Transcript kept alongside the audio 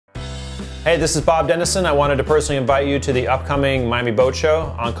Hey, this is Bob Denison. I wanted to personally invite you to the upcoming Miami Boat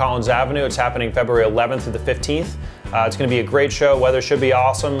Show on Collins Avenue. It's happening February 11th through the 15th. It's going to be a great show. Weather should be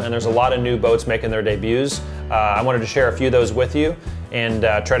awesome, and there's a lot of new boats making their debuts. I wanted to share a few of those with you and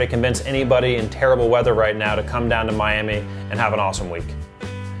try to convince anybody in terrible weather right now to come down to Miami and have an awesome week.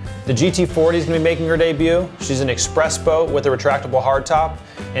 The GT40 is going to be making her debut. She's an express boat with a retractable hardtop,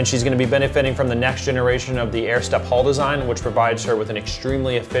 and she's going to be benefiting from the next generation of the air step hull design, which provides her with an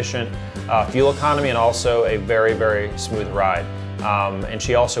extremely efficient fuel economy and also a very, very smooth ride. And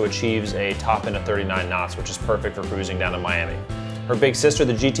she also achieves a top end of 39 knots, which is perfect for cruising down to Miami. Her big sister,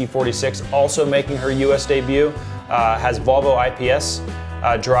 the GT46, also making her US debut, has Volvo IPS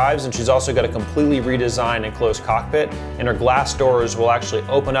drives, and she's also got a completely redesigned enclosed cockpit, and her glass doors will actually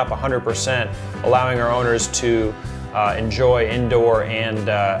open up 100%, allowing her owners to enjoy indoor and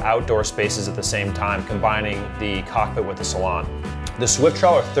outdoor spaces at the same time, combining the cockpit with the salon. The Swift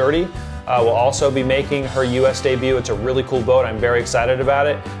Trawler 30 will also be making her US debut. It's a really cool boat. I'm very excited about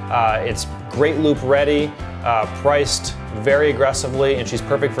it. It's great loop ready, priced very aggressively, and she's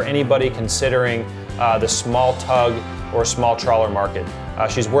perfect for anybody considering the small tug or small trawler market.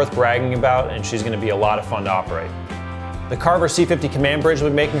 She's worth bragging about, and she's going to be a lot of fun to operate. The Carver C50 Command Bridge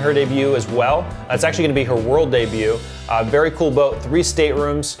will be making her debut as well. It's actually going to be her world debut. Very cool boat, 3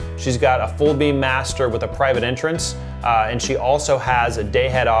 staterooms. She's got a full beam master with a private entrance, and she also has a day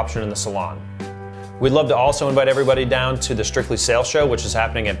head option in the salon. We'd love to also invite everybody down to the Strictly Sail Show, which is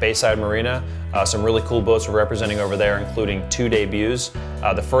happening at Bayside Marina. Some really cool boats we're representing over there, including 2 debuts.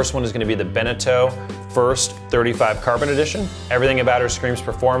 The first one is going to be the Beneteau First 35 Carbon Edition. Everything about her screams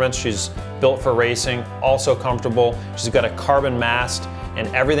performance. She's built for racing, also comfortable. She's got a carbon mast, and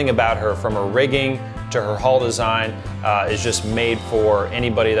everything about her, from her rigging to her hull design, is just made for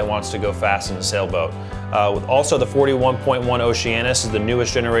anybody that wants to go fast in a sailboat. With also the 41.1 Oceanus is the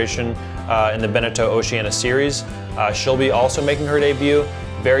newest generation in the Beneteau Oceanus series. She'll be also making her debut.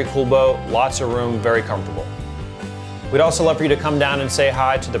 Very cool boat, lots of room, very comfortable. We'd also love for you to come down and say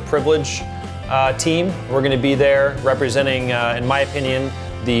hi to the Privilege team. We're going to be there representing, in my opinion,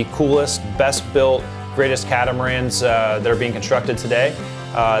 the coolest, best built, greatest catamarans that are being constructed today.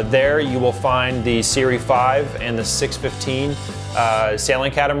 There you will find the Series 5 and the 615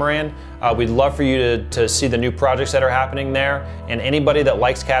 sailing catamaran. We'd love for you to see the new projects that are happening there, and anybody that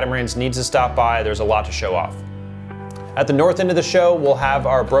likes catamarans needs to stop by. There's a lot to show off. At the north end of the show, we'll have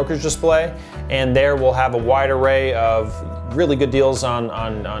our brokerage display, and there we'll have a wide array of really good deals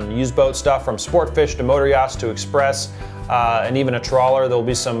on used boat stuff, from sport fish to motor yachts to express, and even a trawler. There'll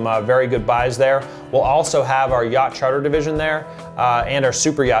be some very good buys there. We'll also have our yacht charter division there, and our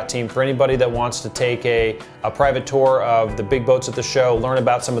super yacht team for anybody that wants to take a private tour of the big boats at the show, learn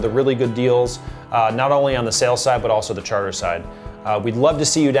about some of the really good deals, not only on the sales side but also the charter side. We'd love to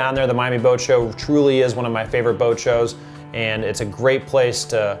see you down there. The Miami Boat Show truly is one of my favorite boat shows, and it's a great place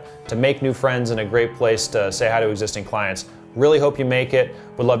to make new friends and a great place to say hi to existing clients. Really hope you make it.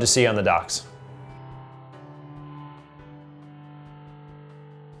 Would love to see you on the docks.